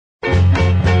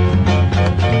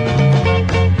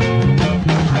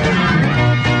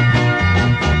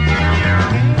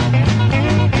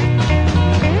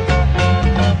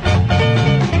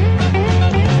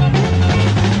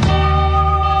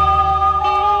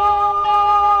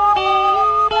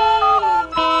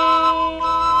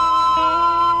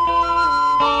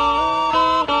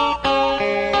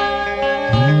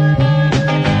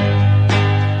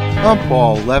I'm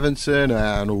Paul Levinson,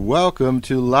 and welcome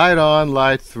to Light On,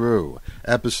 Light Through,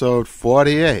 episode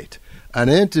 48, an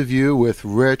interview with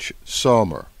Rich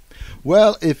Sommer.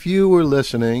 Well, if you were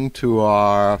listening to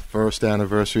our first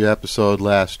anniversary episode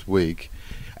last week,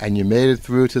 and you made it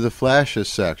through to the Flashes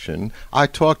section, I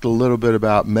talked a little bit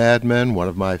about Mad Men, one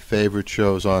of my favorite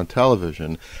shows on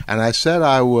television, and I said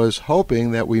I was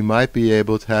hoping that we might be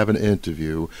able to have an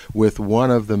interview with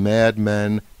one of the Mad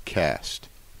Men cast.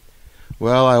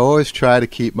 Well, I always try to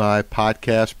keep my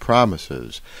podcast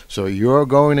promises, so you're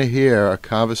going to hear a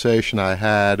conversation I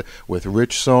had with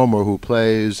Rich Sommer, who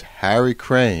plays Harry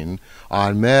Crane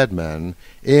on Mad Men,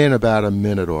 in about a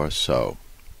minute or so.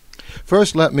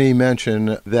 First, let me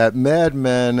mention that Mad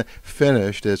Men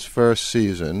finished its first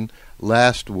season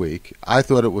last week. I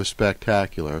thought it was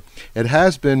spectacular. It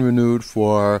has been renewed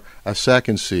for a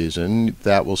second season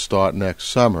that will start next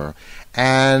summer.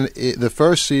 And the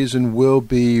first season will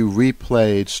be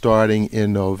replayed starting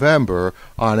in November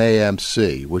on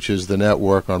AMC, which is the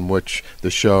network on which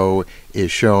the show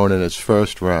is shown in its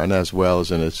first run as well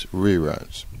as in its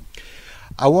reruns.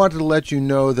 I wanted to let you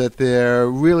know that there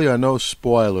really are no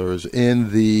spoilers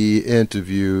in the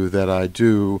interview that I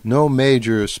do, no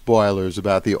major spoilers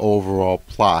about the overall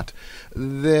plot.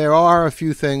 There are a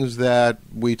few things that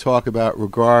we talk about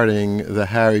regarding the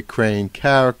Harry Crane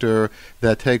character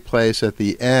that take place at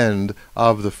the end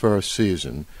of the first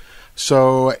season.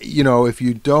 So, if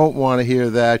you don't want to hear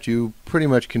that, you pretty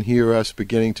much can hear us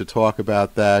beginning to talk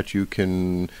about that. You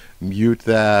can mute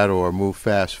that or move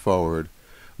fast forward.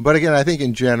 But again, I think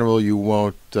in general you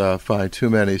won't find too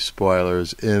many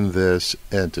spoilers in this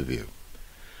interview.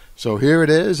 So here it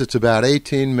is. It's about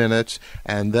 18 minutes,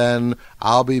 and then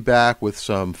I'll be back with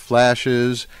some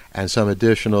flashes and some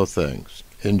additional things.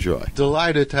 Enjoy.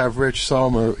 Delighted to have Rich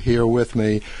Sommer here with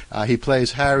me. He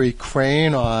plays Harry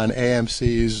Crane on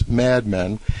AMC's Mad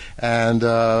Men, and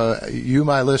you,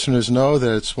 my listeners, know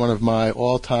that it's one of my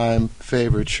all-time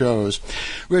favorite shows.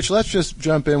 Rich, let's just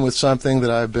jump in with something that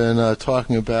I've been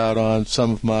talking about on some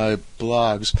of my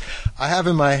blogs. I have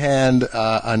in my hand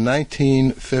a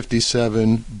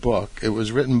 1957 book. It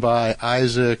was written by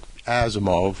Isaac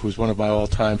Asimov, who's one of my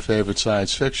all-time favorite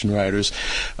science fiction writers.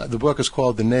 The book is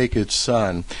called The Naked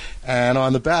Sun. And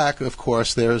on the back, of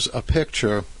course, there's a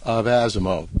picture of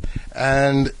Asimov.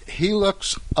 And he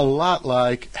looks a lot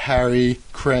like Harry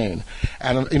Crane.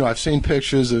 And, I've seen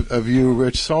pictures of you,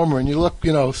 Rich Sommer, and you look,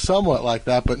 somewhat like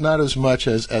that, but not as much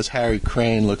as Harry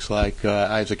Crane looks like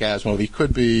Isaac Asimov. He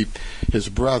could be his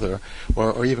brother,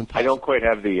 or even... I don't quite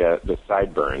have the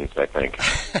sideburns, I think.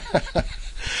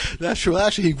 That's true.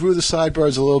 Actually, he grew the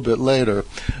sideburns a little bit later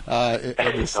in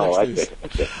the 60s.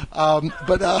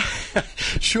 But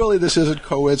surely this isn't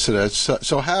coincidence.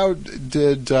 So how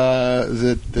did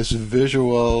this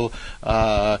visual,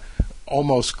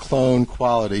 almost clone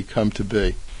quality come to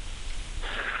be?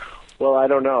 Well, I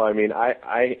don't know. I mean,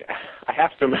 I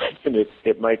have to imagine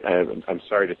it might. I'm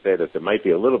sorry to say this. It might be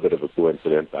a little bit of a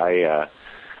coincidence. I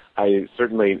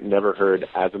certainly never heard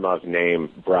Asimov's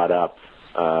name brought up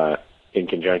in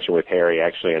conjunction with Harry,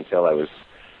 actually, until I was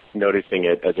noticing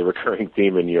it as a recurring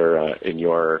theme in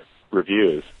your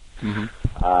reviews. Mm-hmm.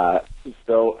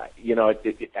 So,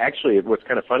 actually, what's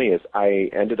kind of funny is I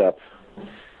ended up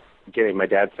my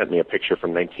dad sent me a picture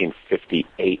from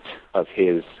 1958 of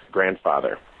his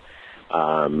grandfather,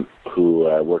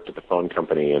 who worked at the phone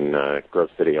company in Grove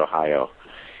City, Ohio.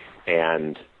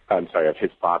 And, I'm sorry, of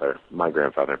his father, my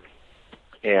grandfather.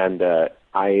 And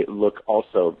I look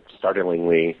also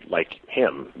startlingly like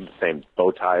him. The same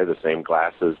bow tie, the same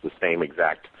glasses, the same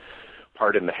exact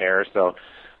part in the hair. So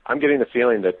I'm getting the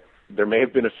feeling that there may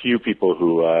have been a few people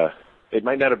who, it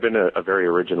might not have been a very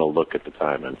original look at the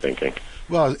time, I'm thinking.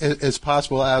 Well, it's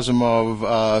possible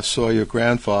Asimov saw your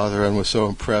grandfather and was so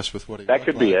impressed with what he looked like.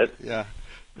 That could be it. Yeah.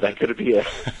 That could be it.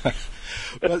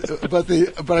 but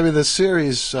I mean, the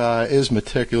series is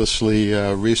meticulously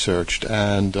researched,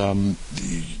 and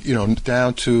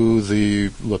down to the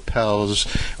lapels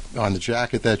on the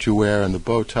jacket that you wear and the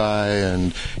bow tie,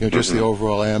 and just the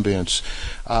overall ambience.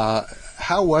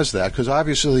 How was that? Because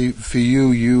obviously, for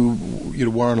you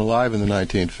weren't alive in the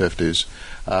 1950s.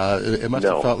 It must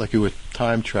have felt like you were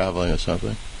time traveling or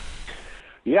something.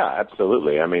 Yeah,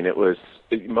 absolutely. I mean, it was.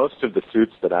 Most of the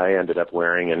suits that I ended up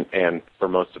wearing, and for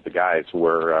most of the guys,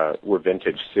 were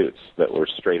vintage suits that were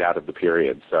straight out of the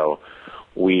period. So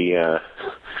we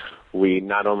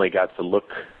not only got to look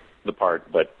the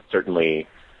part, but certainly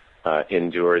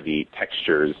endure the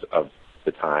textures of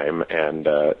the time and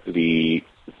the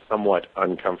somewhat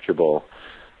uncomfortable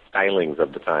stylings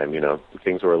of the time.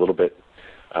 Things were a little bit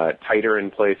tighter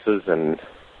in places, and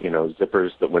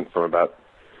zippers that went from about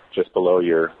just below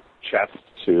your chest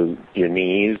to your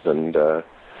knees, and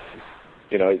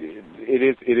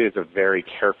it is a very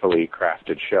carefully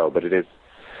crafted show. But it is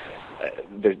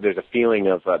there's a feeling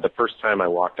of the first time I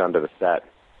walked onto the set.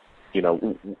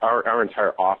 Our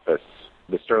entire office,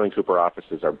 the Sterling Cooper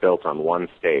offices, are built on one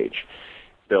stage,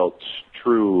 built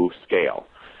true scale.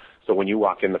 So when you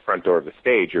walk in the front door of the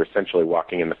stage, you're essentially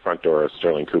walking in the front door of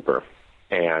Sterling Cooper.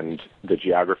 And the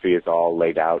geography is all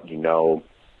laid out. You know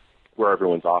where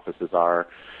everyone's offices are.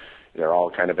 They're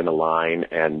all kind of in a line,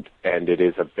 and it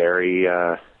is a very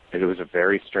it was a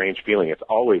very strange feeling. It's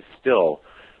always still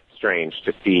strange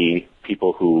to see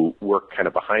people who work kind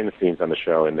of behind the scenes on the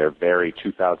show in their very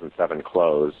 2007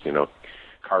 clothes,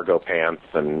 cargo pants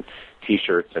and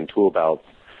T-shirts and tool belts,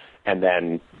 and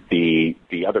then the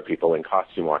other people in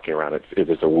costume walking around. It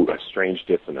is a strange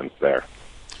dissonance there.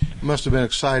 It must have been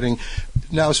exciting.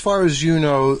 Now, as far as you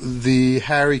know, the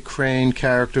Harry Crane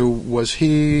character, was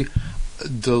he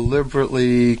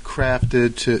deliberately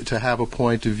crafted to have a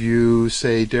point of view,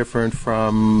 say, different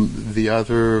from the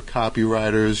other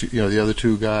copywriters, the other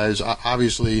two guys?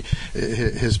 Obviously,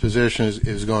 his position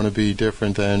is going to be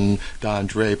different than Don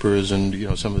Draper's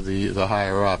and, some of the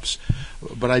higher-ups.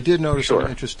 But I did notice some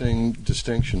interesting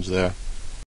distinctions there.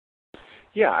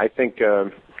 Yeah, I think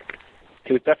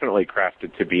he was definitely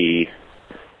crafted to be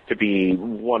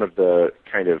one of the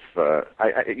kind of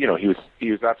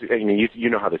he was absolutely. You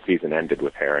know how the season ended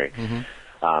with Harry,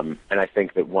 and I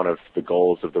think that one of the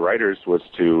goals of the writers was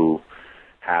to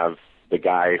have the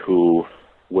guy who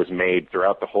was made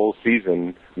throughout the whole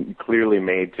season clearly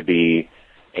made to be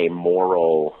a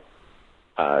moral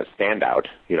standout.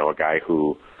 A guy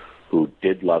who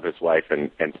did love his wife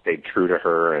and stayed true to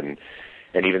her, and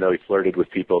even though he flirted with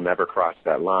people, never crossed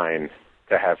that line.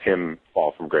 To have him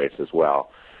fall from grace as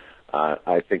well.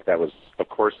 I think that was, of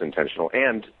course, intentional.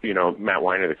 And, Matt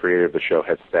Weiner, the creator of the show,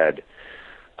 has said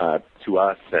to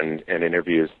us and in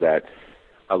interviews that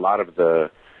a lot of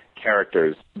the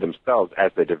characters themselves,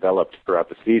 as they developed throughout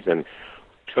the season,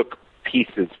 took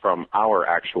pieces from our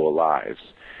actual lives.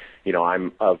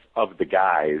 I'm of the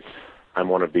guys, I'm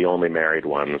one of the only married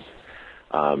ones.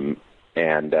 Harry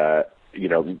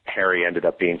ended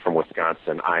up being from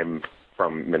Wisconsin. I'm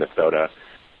from Minnesota.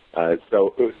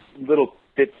 So little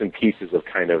bits and pieces of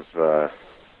kind of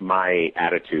my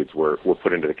attitudes were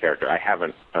put into the character. I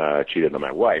haven't cheated on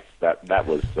my wife. That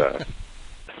was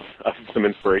some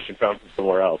inspiration found from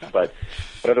somewhere else. But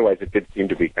otherwise, it did seem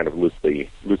to be kind of loosely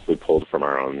pulled from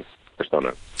our own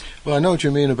persona. Well, I know what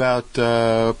you mean about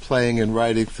playing and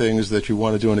writing things that you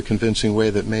want to do in a convincing way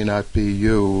that may not be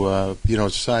you. As a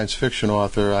science fiction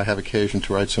author, I have occasion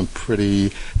to write some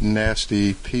pretty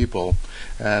nasty people.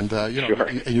 And,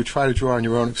 you try to draw on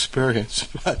your own experience.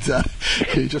 But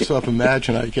you just sort of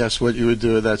imagine, I guess, what you would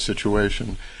do in that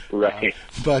situation. Right.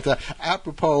 But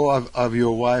apropos of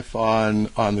your wife on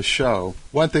the show,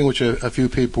 one thing which a few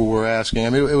people were asking,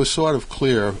 it was sort of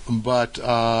clear, but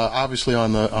obviously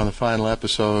on the final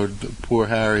episode, poor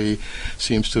Harry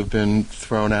seems to have been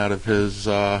thrown out of his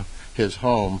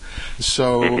home.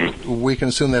 So we can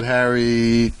assume that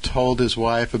Harry told his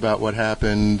wife about what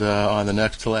happened on the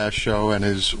next to last show, and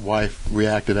his wife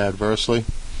reacted adversely?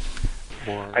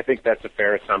 I think that's a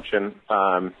fair assumption.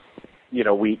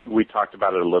 We talked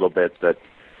about it a little bit, that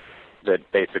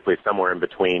basically somewhere in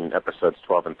between episodes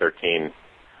 12 and 13,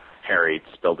 Harry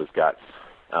spilled his guts.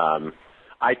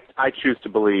 I choose to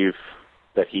believe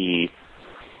that he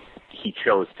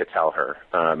chose to tell her.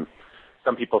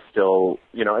 Some people still,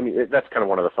 that's kind of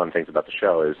one of the fun things about the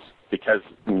show is because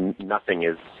nothing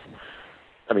is,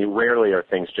 rarely are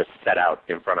things just set out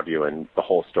in front of you and the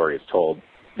whole story is told.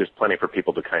 There's plenty for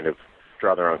people to kind of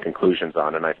draw their own conclusions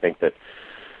on, and I think that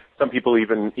some people,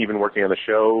 even working on the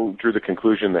show, drew the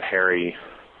conclusion that Harry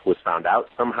was found out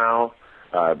somehow,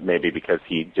 maybe because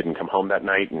he didn't come home that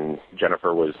night and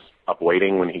Jennifer was up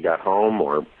waiting when he got home.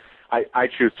 Or I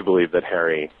choose to believe that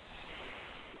Harry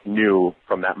knew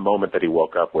from that moment that he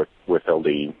woke up with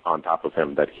Hildy on top of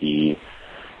him that he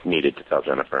needed to tell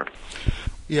Jennifer.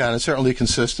 Yeah, and it's certainly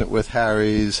consistent with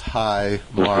Harry's high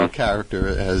moral character,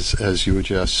 as you were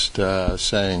just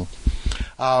saying.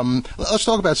 Let's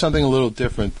talk about something a little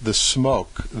different, the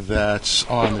smoke that's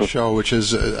on the show, which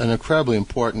is an incredibly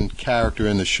important character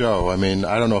in the show. I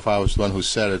don't know if I was the one who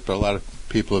said it, but a lot of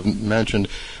people have mentioned,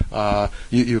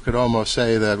 you could almost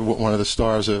say that one of the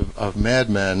stars of Mad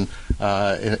Men,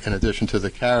 in addition to the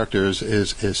characters,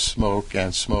 is smoke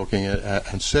and smoking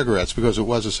and cigarettes, because it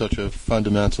was such a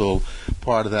fundamental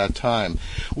part of that time.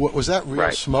 Was that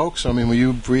real smoke? So, were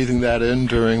you breathing that in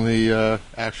during the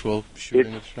actual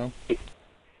shooting of the show?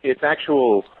 It's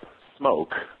actual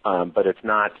smoke, but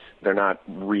they're not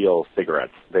real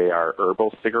cigarettes. They are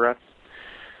herbal cigarettes.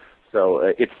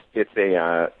 So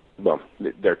well,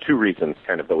 there are two reasons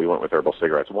kind of that we went with herbal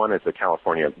cigarettes. One is the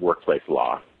California workplace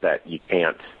law that you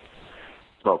can't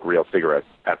smoke real cigarettes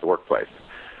at the workplace.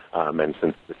 And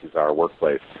since this is our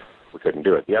workplace, we couldn't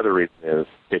do it. The other reason is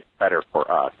it's better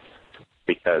for us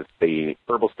because the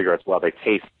herbal cigarettes, while they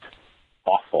taste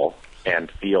awful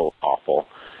and feel awful,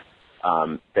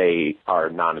 they are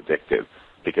non-addictive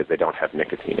because they don't have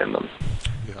nicotine in them.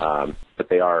 Yeah. But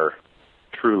they are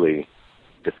truly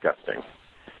disgusting.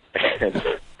 And,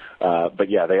 but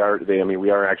yeah, we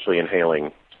are actually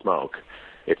inhaling smoke.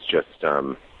 It's just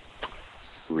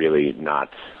really not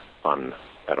fun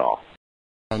at all.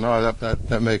 No,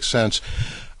 that makes sense.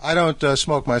 I don't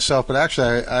smoke myself, but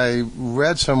actually I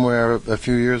read somewhere a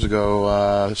few years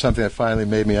ago something that finally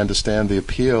made me understand the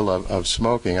appeal of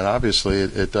smoking, and obviously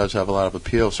it does have a lot of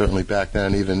appeal, certainly back then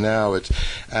and even now. It's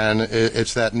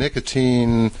that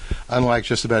nicotine, unlike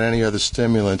just about any other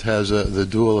stimulant, has the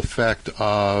dual effect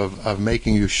of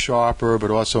making you sharper, but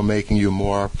also making you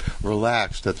more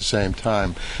relaxed at the same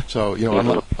time. So,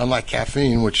 unlike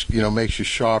caffeine, which, makes you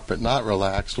sharp but not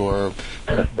relaxed, or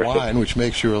wine, which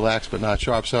makes you relaxed but not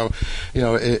sharp. So,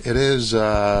 it is,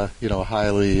 a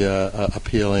highly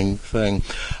appealing thing.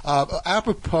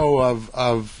 Apropos of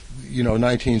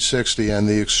 1960 and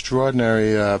the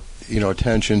extraordinary,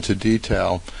 attention to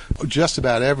detail, just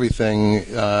about everything,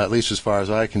 at least as far as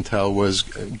I can tell, was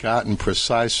gotten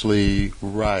precisely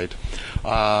right. But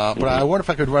I wonder if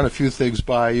I could run a few things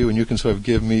by you, and you can sort of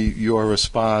give me your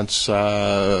response,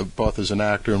 both as an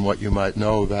actor and what you might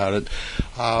know about it.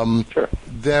 Sure.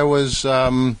 There was...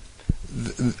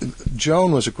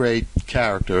 Joan was a great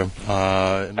character,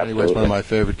 in many ways one of my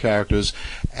favorite characters,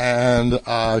 and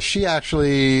she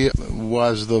actually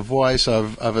was the voice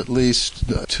of at least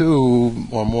two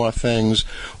or more things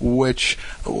which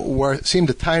seemed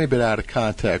a tiny bit out of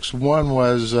context. One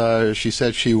was she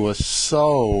said she was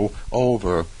so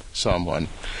over someone.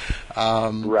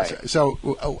 Right.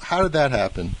 So how did that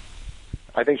happen?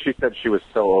 I think she said she was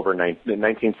so over, in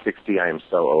 1960, I am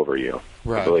so over you,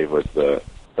 right. I believe was the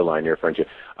line you're referring to.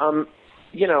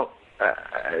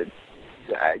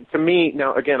 To me,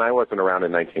 now again, I wasn't around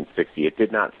in 1960. It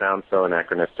did not sound so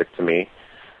anachronistic to me,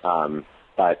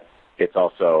 but it's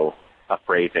also a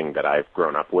phrasing that I've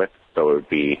grown up with, so it would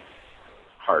be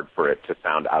hard for it to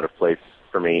sound out of place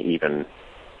for me,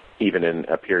 even in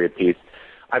a period piece.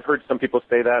 I've heard some people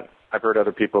say that. I've heard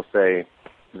other people say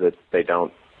that they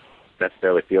don't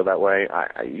necessarily feel that way.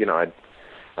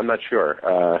 I'm not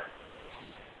sure.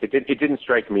 It didn't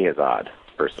strike me as odd,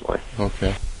 personally.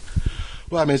 Okay.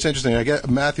 Well, I mean, it's interesting. I get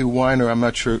Matthew Weiner. I'm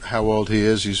not sure how old he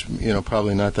is. He's,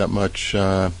 probably not that much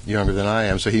younger than I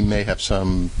am, so he may have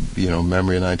some,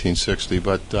 memory of 1960.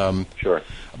 But sure.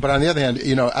 But on the other hand,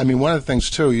 one of the things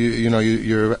too,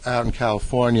 you're out in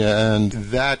California, and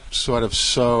that sort of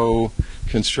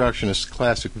construction is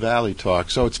classic Valley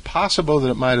talk. So it's possible that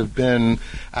it might have been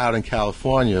out in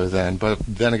California then, but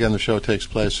then again, the show takes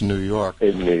place in New York.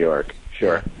 In New York.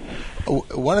 Sure.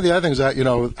 One of the other things that,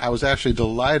 I was actually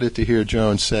delighted to hear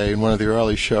Joan say in one of the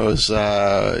early shows,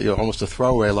 almost a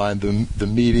throwaway line, the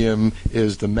medium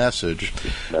is the message.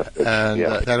 And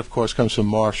yeah. That, of course, comes from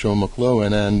Marshall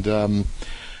McLuhan. And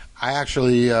I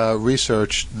actually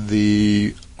researched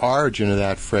the origin of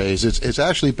that phrase. It's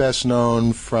actually best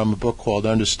known from a book called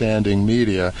Understanding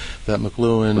Media that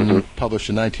McLuhan published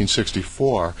in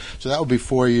 1964. So that would be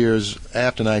 4 years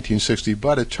after 1960.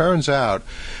 But it turns out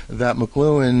that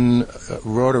McLuhan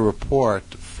wrote a report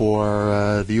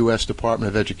for the U.S. Department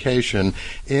of Education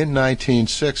in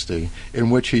 1960 in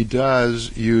which he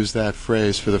does use that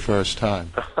phrase for the first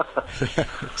time.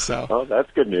 So, well,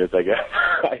 that's good news, I guess.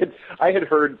 I had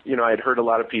heard a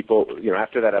lot of people,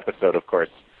 after that episode, of course,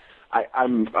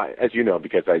 I'm as you know,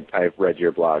 because I've read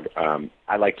your blog,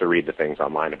 I like to read the things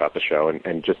online about the show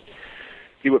and just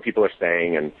see what people are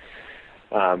saying. And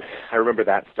I remember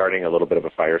that starting a little bit of a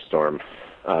firestorm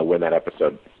when that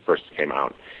episode first came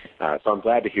out. So I'm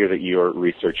glad to hear that your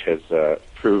research has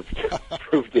proved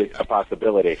it a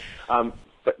possibility.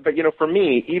 But for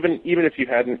me, even if you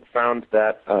hadn't found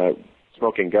that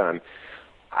smoking gun,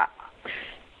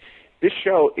 this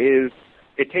show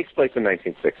takes place in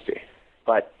 1960,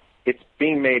 but it's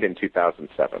being made in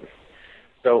 2007.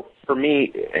 So for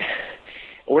me,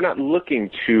 we're not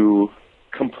looking to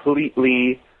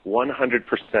completely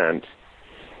 100%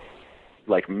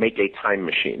 make a time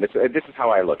machine. This is how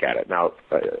I look at it. Now,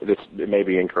 this may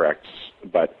be incorrect,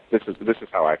 but this is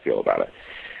how I feel about it.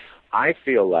 I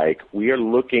feel like we are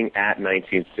looking at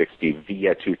 1960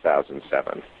 via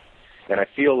 2007, and I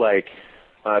feel like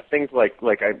Things like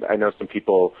I know some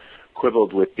people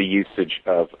quibbled with the usage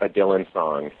of a Dylan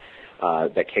song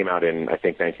that came out in, I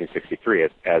think, 1963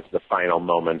 as the final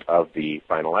moment of the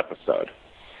final episode.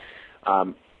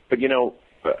 But, you know,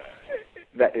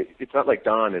 that it's not like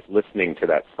Don is listening to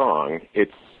that song.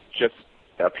 It's just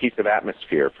a piece of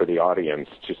atmosphere for the audience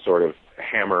to sort of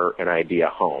hammer an idea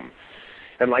home.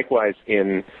 And likewise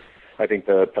in, I think,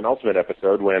 the penultimate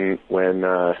episode when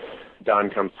Don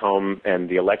comes home and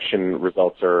the election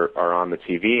results are on the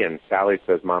TV, and Sally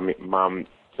says, Mom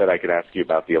said I could ask you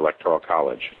about the Electoral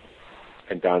College.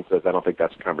 And Don says, I don't think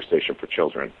that's a conversation for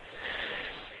children.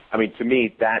 I mean, to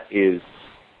me, that is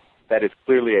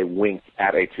clearly a wink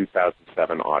at a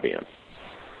 2007 audience.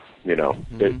 You know,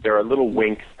 there are little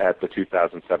winks at the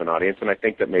 2007 audience, and I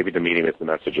think that maybe the medium is the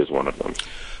message is one of them.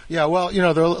 Yeah, well, you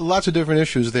know, there are lots of different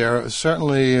issues there.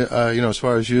 Certainly, you know, as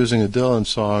far as using a Dylan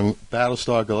song,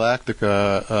 Battlestar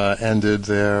Galactica ended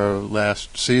their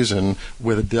last season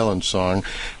with a Dylan song,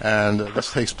 and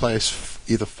this takes place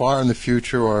either far in the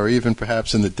future or even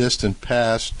perhaps in the distant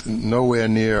past, nowhere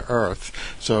near Earth.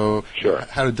 So sure.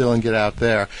 How did Dylan get out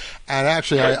there? And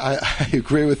actually, I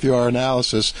agree with your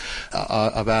analysis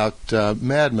about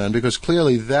Mad Men, because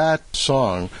clearly that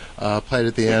song played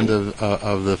at the end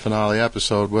of the finale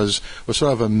episode was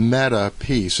sort of a meta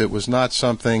piece. It was not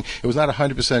something. It was not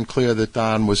 100% clear that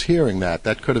Don was hearing that.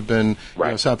 That could have been right.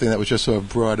 You know, something that was just sort of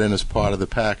brought in as part of the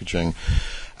packaging.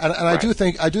 And right.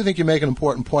 I do think you make an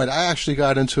important point. I actually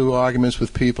got into arguments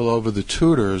with people over The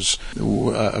Tudors,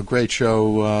 a great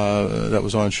show that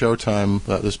was on Showtime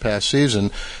this past season,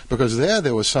 because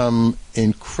there was some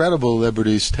incredible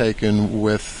liberties taken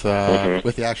with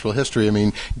the actual history. I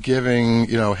mean, giving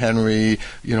Henry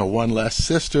one less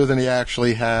sister than he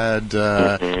actually had,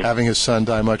 having his son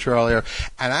die much earlier.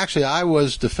 And actually, I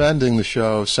was defending the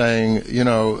show, saying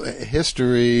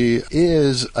history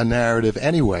is a narrative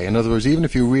anyway. In other words, even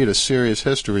if you read a serious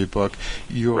history book,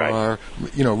 you are,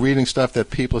 reading stuff that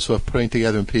people are sort of putting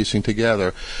together and piecing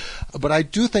together. But I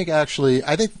do think,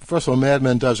 first of all, Mad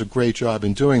Men does a great job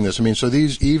in doing this. I mean, so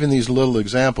these little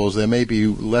examples, there may be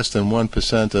less than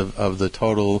 1% of the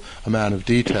total amount of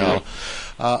detail.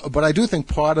 But I do think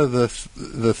part of the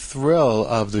thrill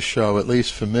of the show, at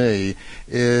least for me,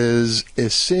 is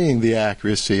seeing the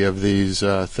accuracy of these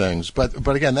things.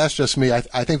 But again, that's just me.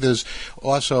 I think there's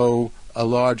also a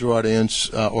large audience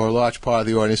or a large part of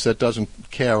the audience that doesn't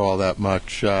care all that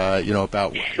much,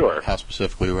 about how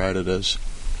specifically right it is.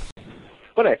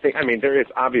 But I think, there is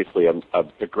obviously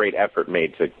a great effort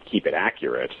made to keep it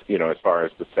accurate, as far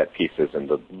as the set pieces and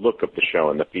the look of the show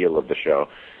and the feel of the show.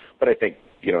 But I think,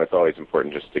 it's always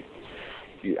important just to,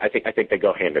 I think they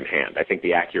go hand in hand. I think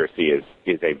the accuracy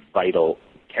is a vital,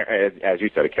 as you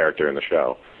said, a character in the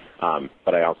show.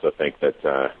 But I also think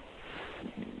that,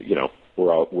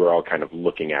 we're all kind of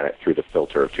looking at it through the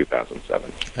filter of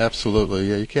 2007. Absolutely.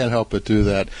 Yeah, you can't help but do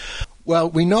that. Well,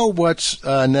 we know what's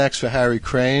next for Harry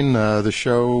Crane. The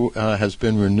show has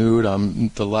been renewed. I'm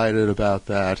delighted about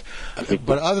that.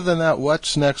 But other than that,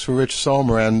 what's next for Rich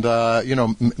Sommer? And,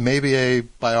 maybe a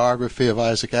biography of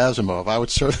Isaac Asimov. I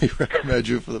would certainly recommend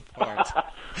you for the part.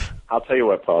 I'll tell you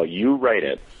what, Paul. You write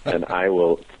it, and I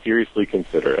will seriously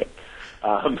consider it.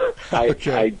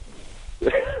 Okay.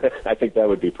 I think that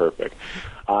would be perfect.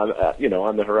 On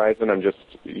the horizon, I'm just,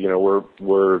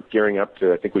 we're gearing up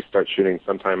to, I think we start shooting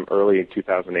sometime early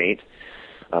 2008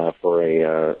 for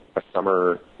a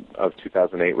summer of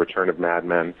 2008 return of Mad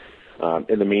Men.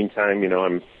 In the meantime,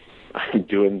 I'm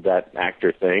doing that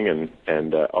actor thing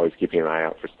and always keeping an eye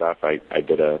out for stuff. I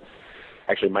did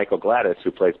actually Michael Gladys, who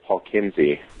plays Paul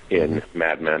Kinsey in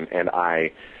Mad Men, and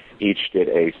I each did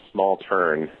a small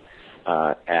turn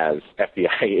as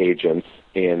FBI agents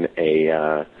in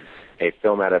a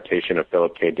film adaptation of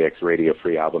Philip K. Dick's Radio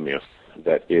Free Albemuth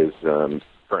that is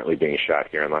currently being shot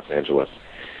here in Los Angeles.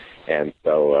 And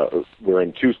so we're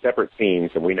in two separate scenes,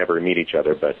 and we never meet each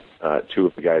other, but two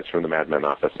of the guys from the Mad Men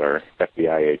office are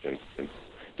FBI agents at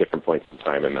different points in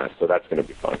time in that. So that's going to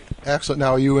be fun. Excellent.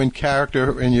 Now, are you in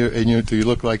character? Do you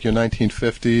look like your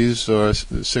 1950s or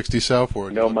 60s self?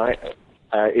 Or no,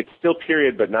 it's still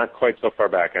period, but not quite so far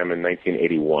back. I'm in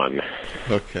 1981.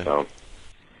 Okay. So,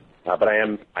 but I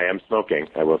am smoking,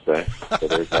 I will say. So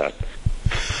there's that.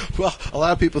 Well, a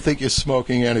lot of people think you're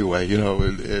smoking anyway.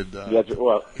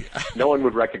 Well, no one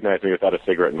would recognize me without a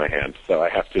cigarette in my hand, so I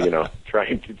have to, try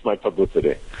and keep my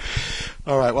publicity.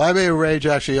 All right. Well, I may arrange,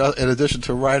 actually, in addition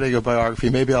to writing a biography,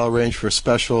 maybe I'll arrange for a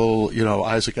special,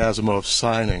 Isaac Asimov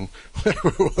signing.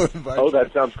 Oh,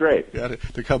 that sounds great. Yeah,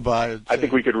 to come by. I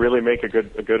think we could really make a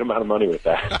good amount of money with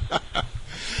that.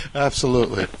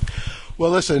 Absolutely. Well,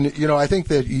 listen, I think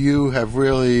that you have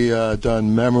really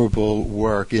done memorable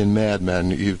work in Mad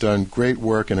Men. You've done great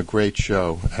work in a great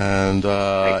show. And,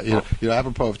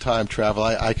 apropos of time travel,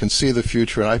 I can see the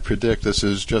future, and I predict this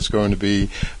is just going to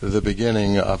be the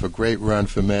beginning of a great run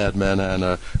for Mad Men and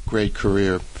a great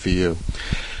career for you.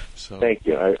 So, thank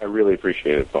you. I really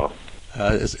appreciate it, Paul.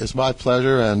 It's my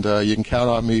pleasure, and you can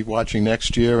count on me watching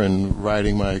next year and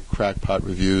writing my crackpot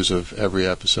reviews of every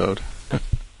episode.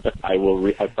 I will.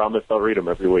 I promise I'll read them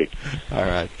every week. All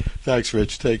right. Thanks,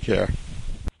 Rich. Take care.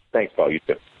 Thanks, Paul. You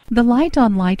too. The Light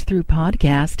on Light Through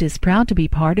podcast is proud to be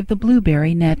part of the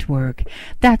Blueberry Network.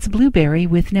 That's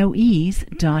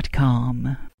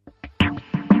blueberrywithnoease.com.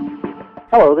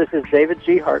 Hello, this is David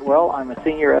G. Hartwell. I'm a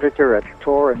senior editor at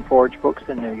Tor and Forge Books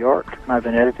in New York. I've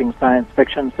been editing science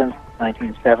fiction since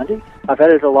 1970. I've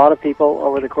edited a lot of people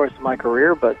over the course of my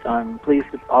career, but I'm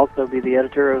pleased to also be the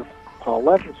editor of Paul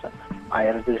Levinson. I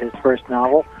edited his first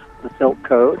novel, The Silk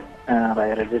Code, and I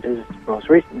edited his most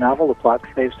recent novel, The Plot to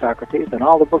Save Socrates, and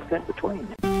all the books in between.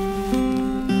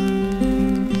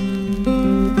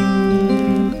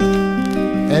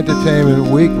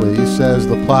 Entertainment Weekly says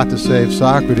The Plot to Save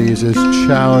Socrates is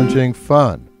challenging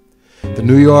fun. The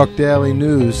New York Daily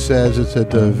News says it's a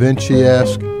Da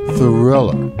Vinci-esque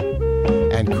thriller.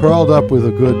 And Curled Up with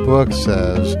a Good Book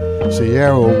says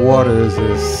Sierra Waters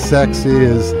is sexy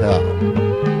as hell.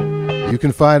 You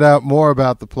can find out more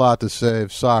about The Plot to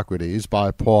Save Socrates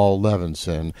by Paul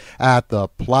Levinson at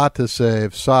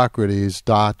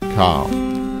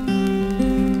theplottoSaveSocrates.com.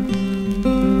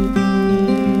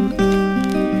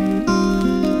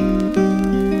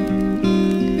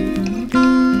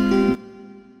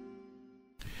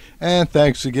 And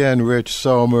thanks again, Rich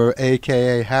Sommer,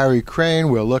 a.k.a. Harry Crane.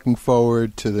 We're looking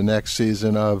forward to the next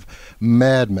season of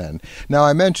Mad Men. Now,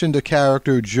 I mentioned a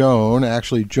character, Joan,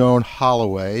 actually Joan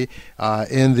Holloway,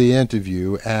 in the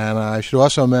interview. And I should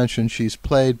also mention she's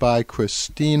played by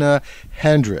Christina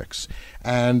Hendricks.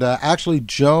 And actually,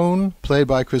 Joan, played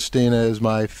by Christina, is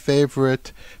my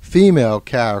favorite female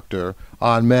character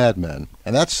on Mad Men.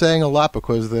 And that's saying a lot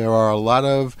because there are a lot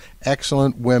of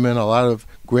excellent women, a lot of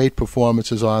great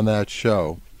performances on that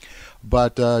show.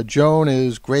 But Joan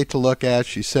is great to look at.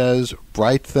 She says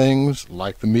bright things,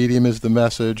 like the medium is the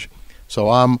message. So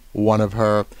I'm one of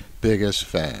her biggest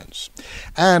fans.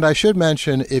 And I should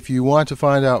mention, if you want to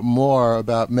find out more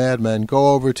about Mad Men,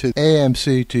 go over to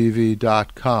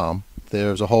amctv.com.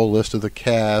 There's a whole list of the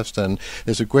cast, and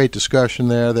there's a great discussion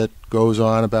there that goes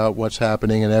on about what's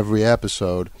happening in every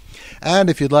episode. And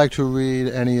if you'd like to read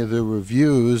any of the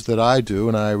reviews that I do,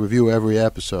 and I review every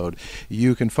episode,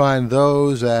 you can find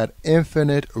those at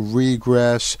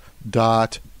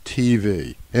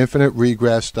infiniteregress.tv.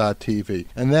 infiniteregress.tv.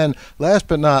 And then, last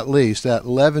but not least, at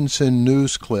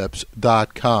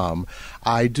levinsonnewsclips.com,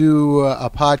 I do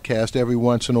a podcast every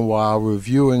once in a while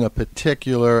reviewing a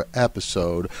particular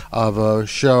episode of a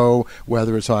show,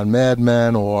 whether it's on Mad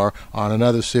Men or on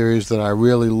another series that I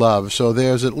really love. So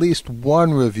there's at least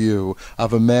one review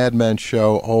of a Mad Men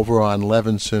show over on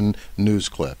Levinson News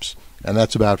Clips, and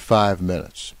that's about 5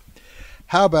 minutes.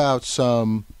 How about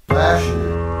some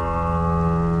fashion?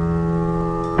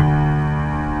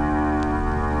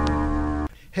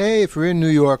 Hey, if you're in New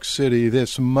York City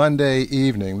this Monday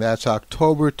evening, that's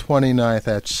October 29th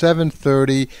at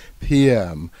 7:30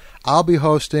 p.m., I'll be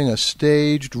hosting a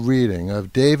staged reading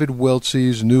of David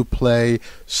Wiltsey's new play,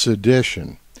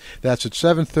 Sedition. That's at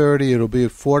 7:30. It'll be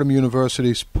at Fordham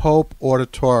University's Pope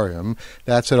Auditorium.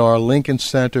 That's at our Lincoln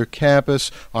Center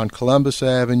campus on Columbus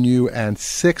Avenue and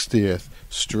 60th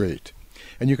Street.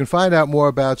 And you can find out more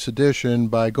about Sedition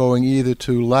by going either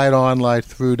to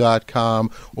lightonlightthrough.com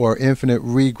or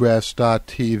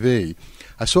infiniteregress.tv.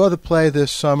 I saw the play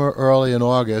this summer early in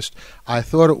August. I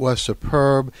thought it was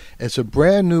superb. It's a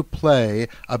brand new play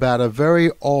about a very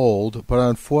old but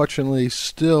unfortunately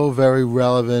still very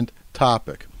relevant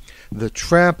topic: the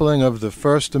trampling of the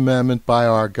First Amendment by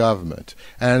our government.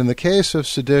 And in the case of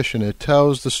Sedition, it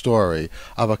tells the story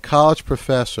of a college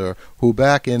professor who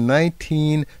back in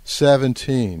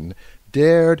 1917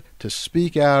 dared to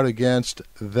speak out against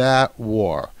that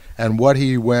war and what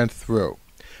he went through.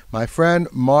 My friend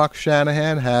Mark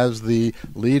Shanahan has the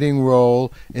leading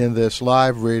role in this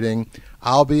live reading.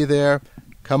 I'll be there.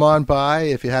 Come on by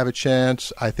if you have a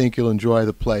chance. I think you'll enjoy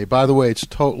the play. By the way, it's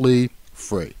totally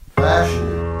free.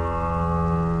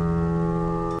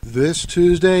 This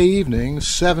Tuesday evening,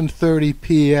 7:30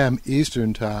 p.m.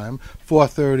 Eastern Time,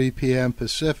 4:30 p.m.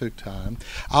 Pacific Time,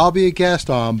 I'll be a guest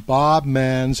on Bob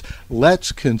Mann's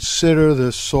Let's Consider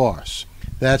the Source.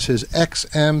 That's his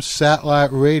XM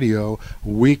Satellite Radio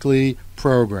weekly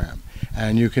program.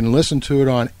 And you can listen to it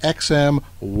on XM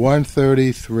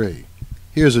 133.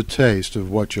 Here's a taste of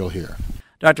what you'll hear.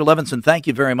 Dr. Levinson, thank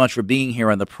you very much for being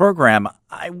here on the program.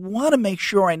 I want to make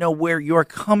sure I know where you're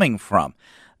coming from.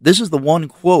 This is the one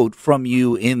quote from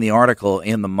you in the article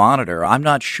in the Monitor. I'm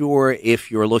not sure if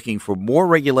you're looking for more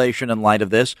regulation in light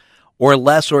of this or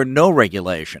less or no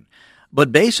regulation.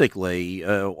 But basically,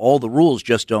 all the rules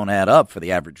just don't add up for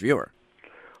the average viewer.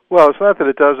 Well, it's not that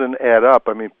it doesn't add up.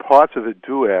 I mean, parts of it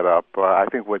do add up. I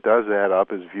think what does add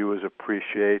up is viewers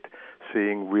appreciate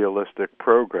seeing realistic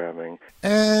programming.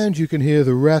 And you can hear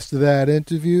the rest of that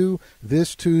interview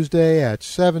this Tuesday at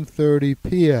 7:30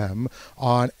 p.m.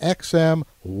 on XM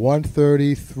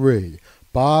 133.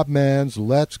 Bob Mann's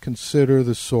Let's Consider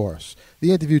the Source.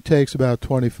 The interview takes about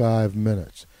 25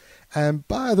 minutes. And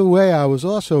by the way, I was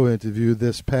also interviewed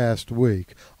this past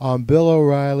week on Bill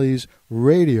O'Reilly's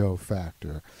Radio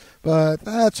Factor. But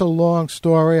that's a long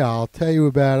story. I'll tell you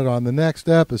about it on the next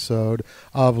episode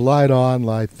of Light On,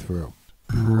 Light Through.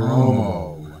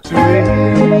 Promo.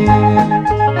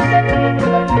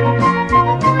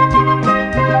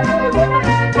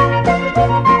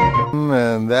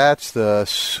 And that's the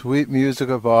sweet music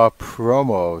of our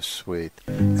promo suite.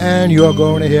 And you're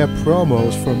going to hear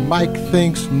promos from Mike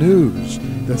Thinks News,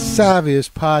 the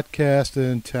savviest podcast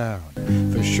in town,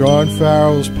 for Sean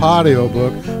Farrell's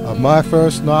audiobook of my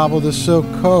first novel, The Silk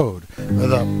Code, for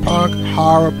the Punk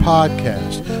Horror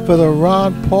Podcast, for the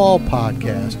Ron Paul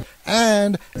Podcast,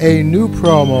 and a new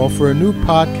promo for a new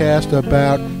podcast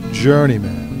about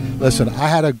Journeyman. Listen, I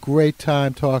had a great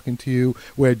time talking to you.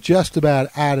 We're just about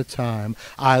out of time.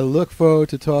 I look forward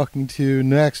to talking to you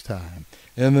next time.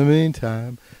 In the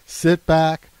meantime, sit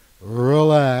back,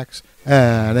 relax,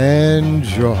 and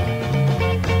enjoy.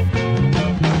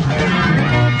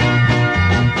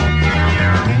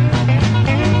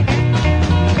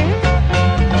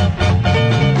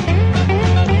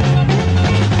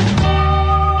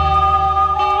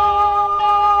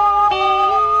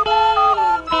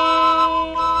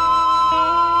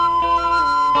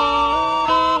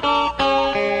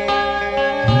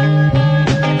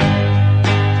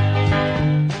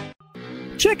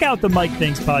 Check out the Mike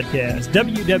Thinks podcast,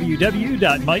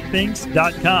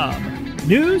 www.mikethinks.com.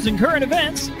 News and current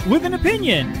events with an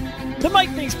opinion. The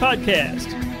Mike Thinks podcast.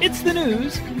 It's the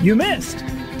news you missed.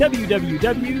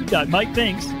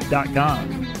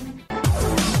 www.mikethinks.com.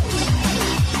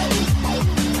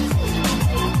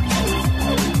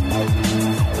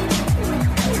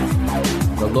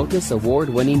 The Locus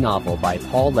Award-winning novel by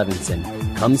Paul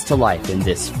Levinson comes to life in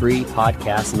this free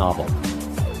podcast novel.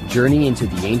 Journey into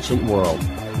the ancient world,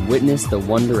 witness the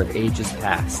wonder of ages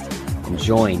past, and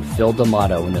join Phil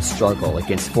D'Amato in the struggle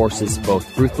against forces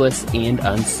both ruthless and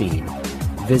unseen.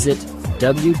 Visit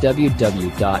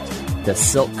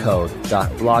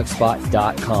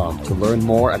www.thesilkcode.blogspot.com to learn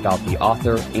more about the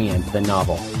author and the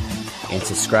novel, and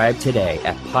subscribe today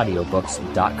at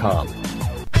podiobooks.com.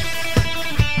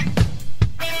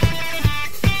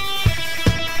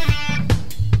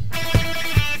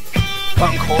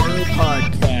 Punk Horror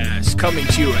Podcast, coming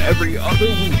to you every other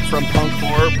week from Punk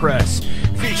Horror Press,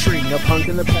 featuring The Punk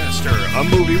and the Pastor, a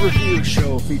movie review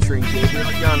show featuring David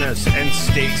Giannis and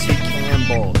Stacey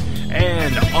Campbell,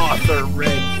 and Author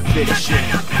Red Fiction,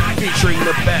 featuring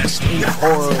the best in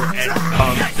horror and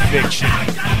punk fiction.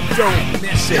 Don't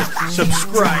miss it.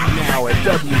 Subscribe now at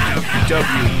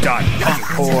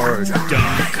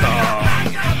www.punkhorror.com.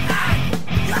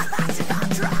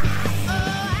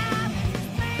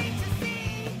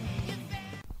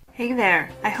 Hey there,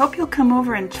 I hope you'll come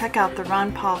over and check out the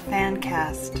Ron Paul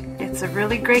Fancast. It's a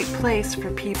really great place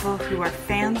for people who are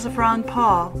fans of Ron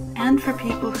Paul and for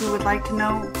people who would like to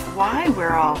know why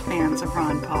we're all fans of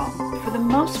Ron Paul. For the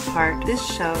most part, this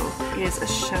show is a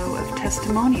show of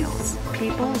testimonials.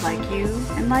 People like you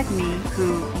and like me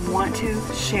who want to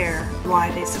share why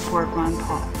they support Ron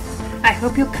Paul. I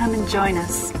hope you'll come and join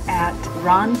us at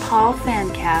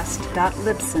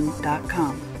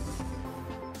ronpaulfancast.libsyn.com.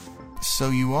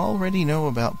 So you already know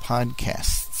about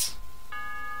podcasts.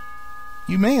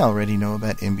 You may already know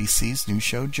about NBC's new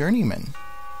show, Journeyman.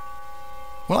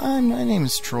 Well, my name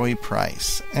is Troy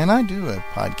Price, and I do a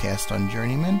podcast on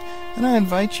Journeyman, and I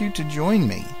invite you to join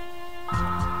me.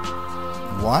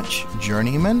 Watch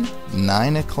Journeyman,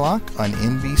 9 o'clock on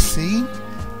NBC,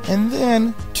 and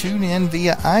then tune in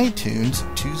via iTunes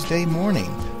Tuesday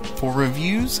morning for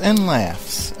reviews and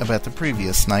laughs about the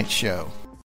previous night's show.